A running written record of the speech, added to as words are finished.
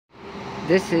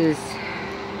This is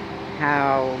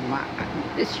how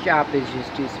this shop is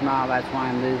just too small. That's why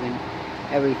I'm moving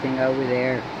everything over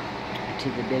there to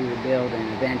the bigger building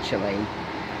eventually.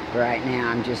 Right now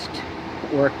I'm just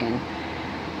working,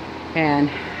 and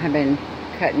I've been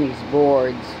cutting these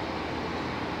boards,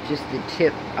 just the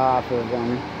tip off of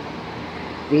them.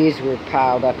 These were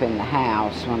piled up in the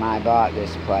house when I bought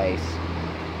this place.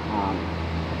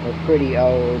 They're pretty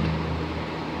old,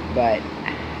 but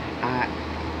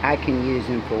I can use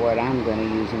them for what I'm going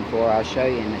to use them for. I'll show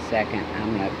you in a second.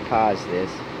 I'm going to pause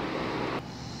this.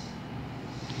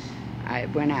 I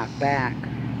went out back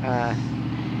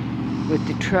with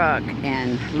the truck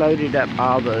and loaded up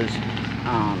all those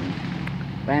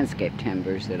landscape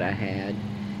timbers that I had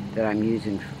that I'm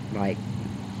using like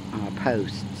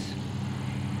posts.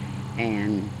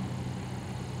 And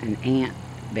an ant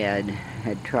bed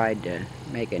had tried to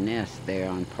make a nest there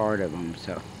on part of them,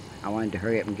 so I wanted to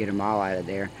hurry up and get them all out of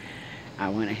there. I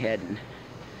went ahead and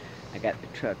I got the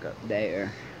truck up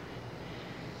there,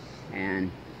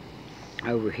 and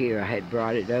over here I had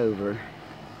brought it over.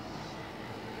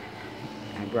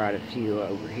 I brought a few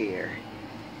over here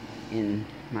in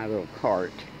my little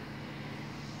cart,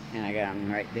 and I got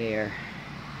them right there.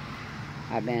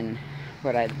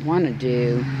 What I want to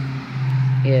do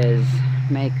is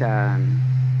make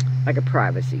like a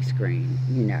privacy screen,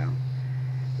 you know,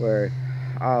 where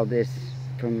all this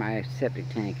from my septic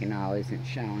tank and all isn't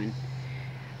showing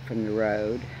from the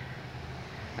road.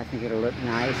 I think it'll look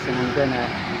nice, and I'm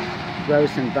gonna grow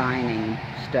some vining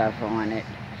stuff on it,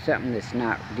 something that's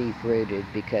not deep rooted,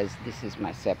 because this is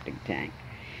my septic tank.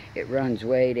 It runs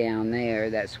way down there.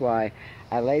 That's why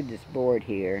I laid this board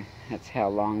here. That's how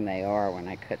long they are when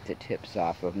I cut the tips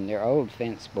off of them. They're old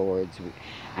fence boards.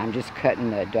 I'm just cutting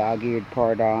the dog-eared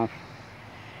part off,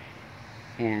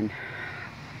 and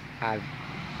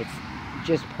it's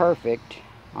just perfect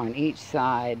on each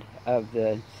side of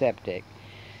the septic.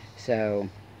 So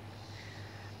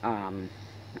I'm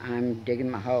digging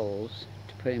my holes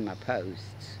to put in my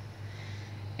posts,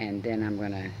 and then I'm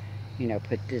gonna, you know,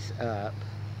 put this up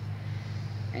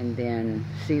and then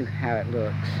see how it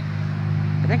looks.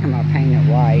 I think I'm gonna paint it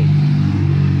white.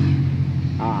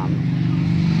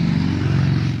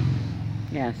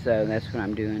 Yeah, so that's what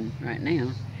I'm doing right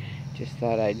now. Just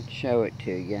thought I'd show it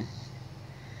to you.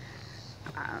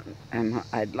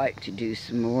 I'd like to do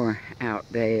some more out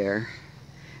there,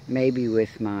 maybe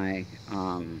with my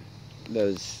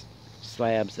those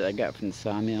slabs that I got from the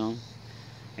sawmill.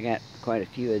 I got quite a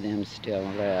few of them still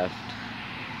left.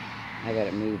 I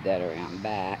gotta move that around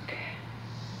back.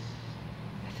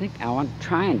 I think I'm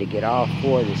trying to get all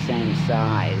four the same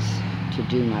size to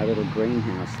do my little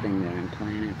greenhouse thing that I'm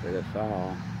planning for the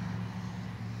fall.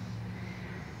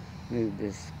 Move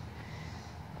this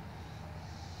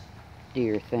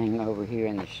deer thing over here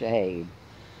in the shade.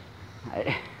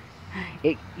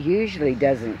 It usually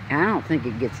doesn't, I don't think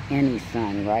it gets any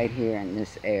sun right here in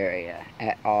this area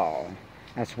at all.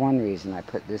 That's one reason I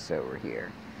put this over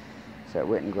here, so it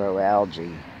wouldn't grow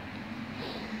algae.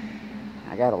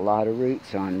 I got a lot of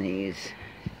roots on these.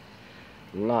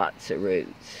 Lots of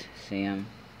roots. See them?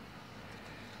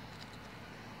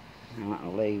 I don't want to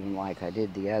leave them like I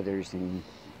did the others and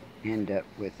end up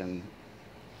with them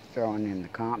thrown in the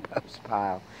compost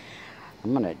pile.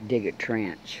 I'm going to dig a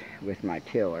trench with my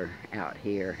tiller out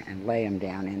here and lay them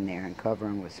down in there and cover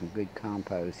them with some good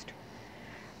compost,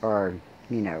 or,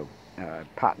 you know,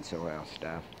 pot soil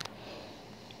stuff.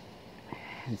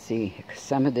 And see,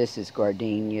 some of this is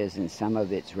gardenias and some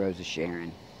of it's Rosa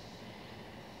Sharon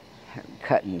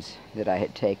cuttings that I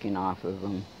had taken off of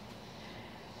them.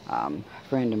 A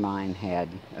friend of mine had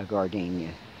a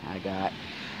gardenia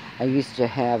I used to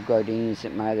have gardenias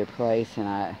at my other place,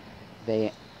 and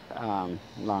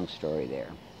long story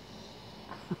there.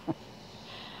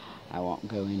 I won't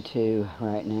go into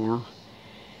right now.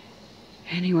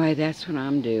 Anyway, that's what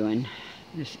I'm doing.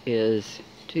 This is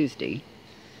Tuesday.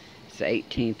 It's the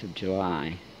 18th of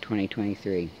July,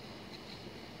 2023.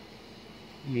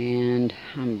 And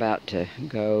I'm about to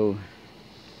go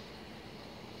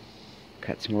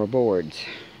cut some more boards.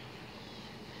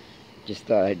 Just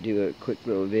thought I'd do a quick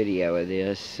little video of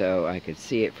this so I could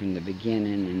see it from the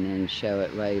beginning and then show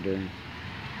it later.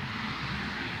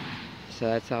 So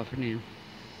that's all for now.